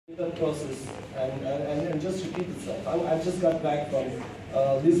That process and just repeat itself. I just got back from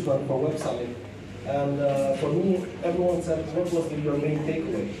Lisbon for Web Summit, and for me, everyone said, what was your main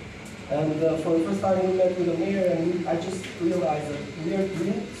takeaway? And for the first time we met with the mayor, and I just realized that we are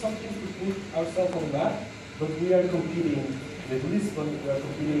doing something to put ourselves on the map, but we are competing with Lisbon, we are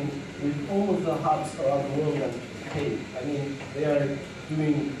competing with all of the hubs around the world, and hey, I mean, they are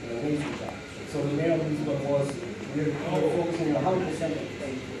doing an amazing job. So the mayor of Lisbon was, we are focusing 100% on it.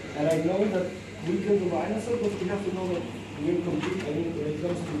 And I know that we can rely on ourselves, but we have to know that we're competing. I mean, when it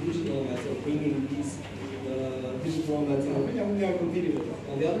comes to digital nomads or bringing these digital nomads, we are competing with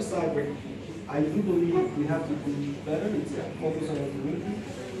them. On the other side, I do believe we have to do better. It's focus on the community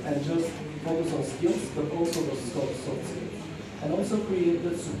and just focus on skills, but also the soft skills. And also create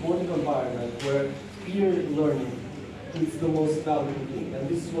that supportive environment where peer learning is the most valuable thing. And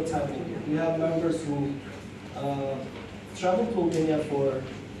this is what's happening here. We have members who travel to Albania for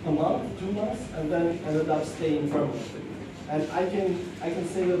a month, 2 months, and then ended up staying permanently. And I can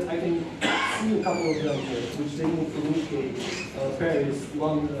say that I can see a couple of them here, which they moved from UK, Paris,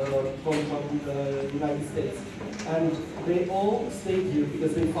 London, from the United States. And they all stayed here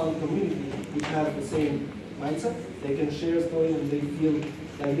because they found a community which have the same mindset. They can share stories and they feel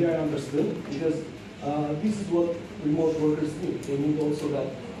like they are understood, because this is what remote workers need. They need also that.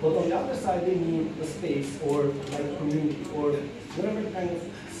 But on the other side, they need a space or like a community or whatever kind of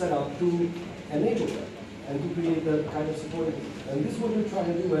setup to enable them and to create that kind of support. And this is what we're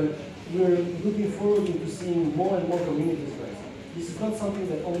trying to do, and we're looking forward to seeing more and more communities like this. This is not something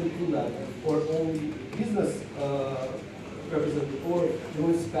that only Colab or only business representative or the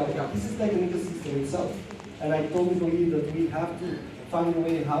municipality. This is like an ecosystem itself. And I totally believe that we have to find a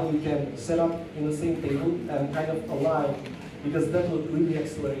way how we can set up in the same table and kind of align, because that will really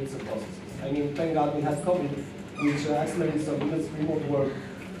accelerate the processes. I mean, thank God we had COVID, which accelerated some because remote work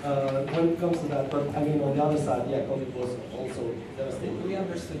when it comes to that. But I mean, on the other side, yeah, COVID was also devastating. We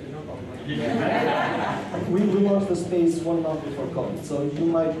understood, no problem. We launched the space 1 month before COVID, so you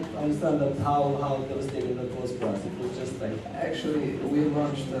might understand that how devastating that was for us. It was just like... Actually, we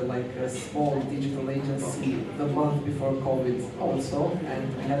launched like a small digital agency the month before COVID also,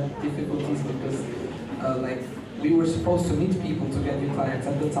 and we had difficulties because like we were supposed to meet people to get new clients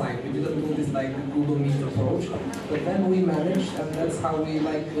at the time. We didn't do this like the Google Meet approach, but then we managed, and that's how we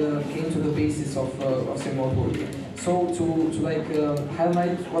like came to the basis of remote work. So to like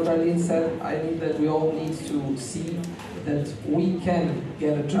highlight what Arlene said, I think that we all need to see that we can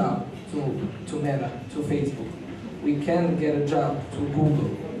get a job to Meta, to Facebook. We can get a job to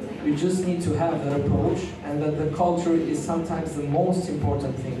Google. We just need to have that approach, and that the culture is sometimes the most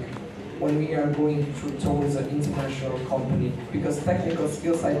important thing when we are going towards an international company. Because technical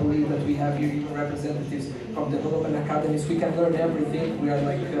skills, I believe that we have here representatives from development academies. We can learn everything. We are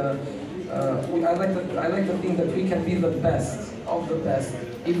like, I like to think that we can be the best of the best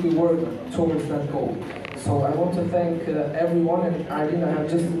if we work towards that goal. So I want to thank everyone, and Arlene, I have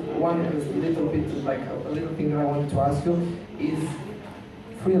just one little bit, like a little thing that I wanted to ask you, is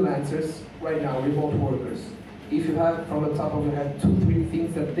freelancers right now, remote workers. If you have from the top of your head 2, 3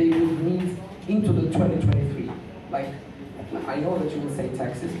 things that they would need into the 2023, like, I know that you will say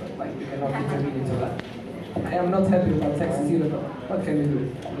taxes, but like we cannot intervene into that. I am not happy about taxes either, but what can we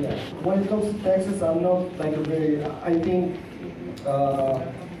do? Yeah, when it comes to taxes, I'm not like a very, I think,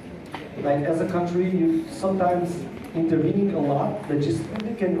 like as a country, you sometimes intervening a lot,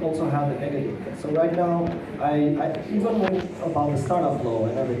 legislatively can also have a negative. So right now, even when about the startup law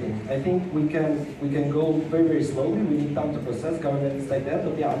and everything, I think we can go very, very slowly. We need time to process. Government is like that,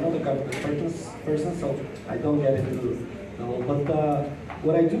 but yeah, I'm not a government person, so I don't get into but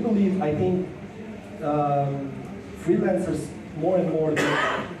what I do believe, I think freelancers more and more,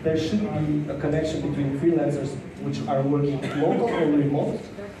 there should be a connection between freelancers which are working local or remote.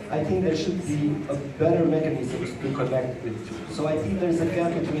 I think there should be a better mechanism to connect with you. So I think there's a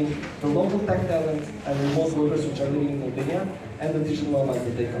gap between the local tech talent and remote workers which are living in Albania and the digital nomads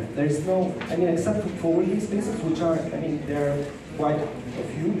that they come. There's no, I mean, except for co-working spaces, which are, I mean, there are quite a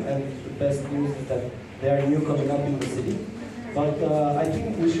few, and the best news is that they are new coming up in the city. But I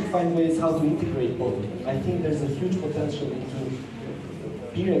think we should find ways how to integrate both of them. I think there's a huge potential into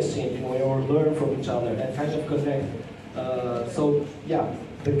peer exchange, you know, or learn from each other and kind of connect. So yeah,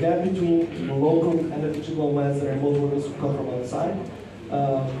 the gap between the local and the digital nomads and remote workers who come from outside,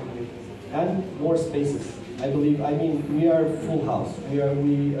 and more spaces. I believe, I mean, we are full house.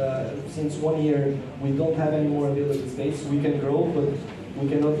 Since 1 year, we don't have any more available space. We can grow, but we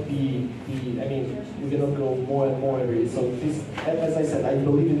cannot we cannot grow more and more every year. So this, as I said, I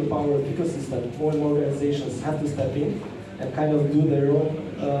believe in the power of ecosystem. More and more organizations have to step in and kind of do their own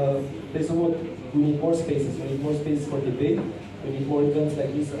there's a lot, we need more spaces. We need more spaces for debate. We need more events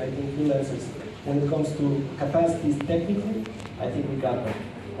like this, and I think freelancers, when it comes to capacities technically, I think we got them.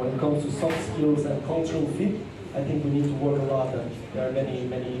 When it comes to soft skills and cultural fit, I think we need to work a lot, and there are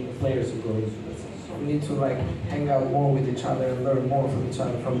many players who go into this. So we need to like hang out more with each other and learn more from each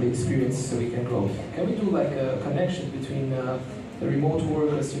other, from the experiences, so we can grow. Can we do like a connection between the remote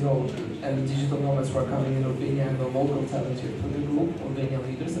workers, you know, and the digital nomads who are coming in Albania and the local talent here for the group, Albanian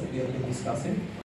leaders that we have been discussing?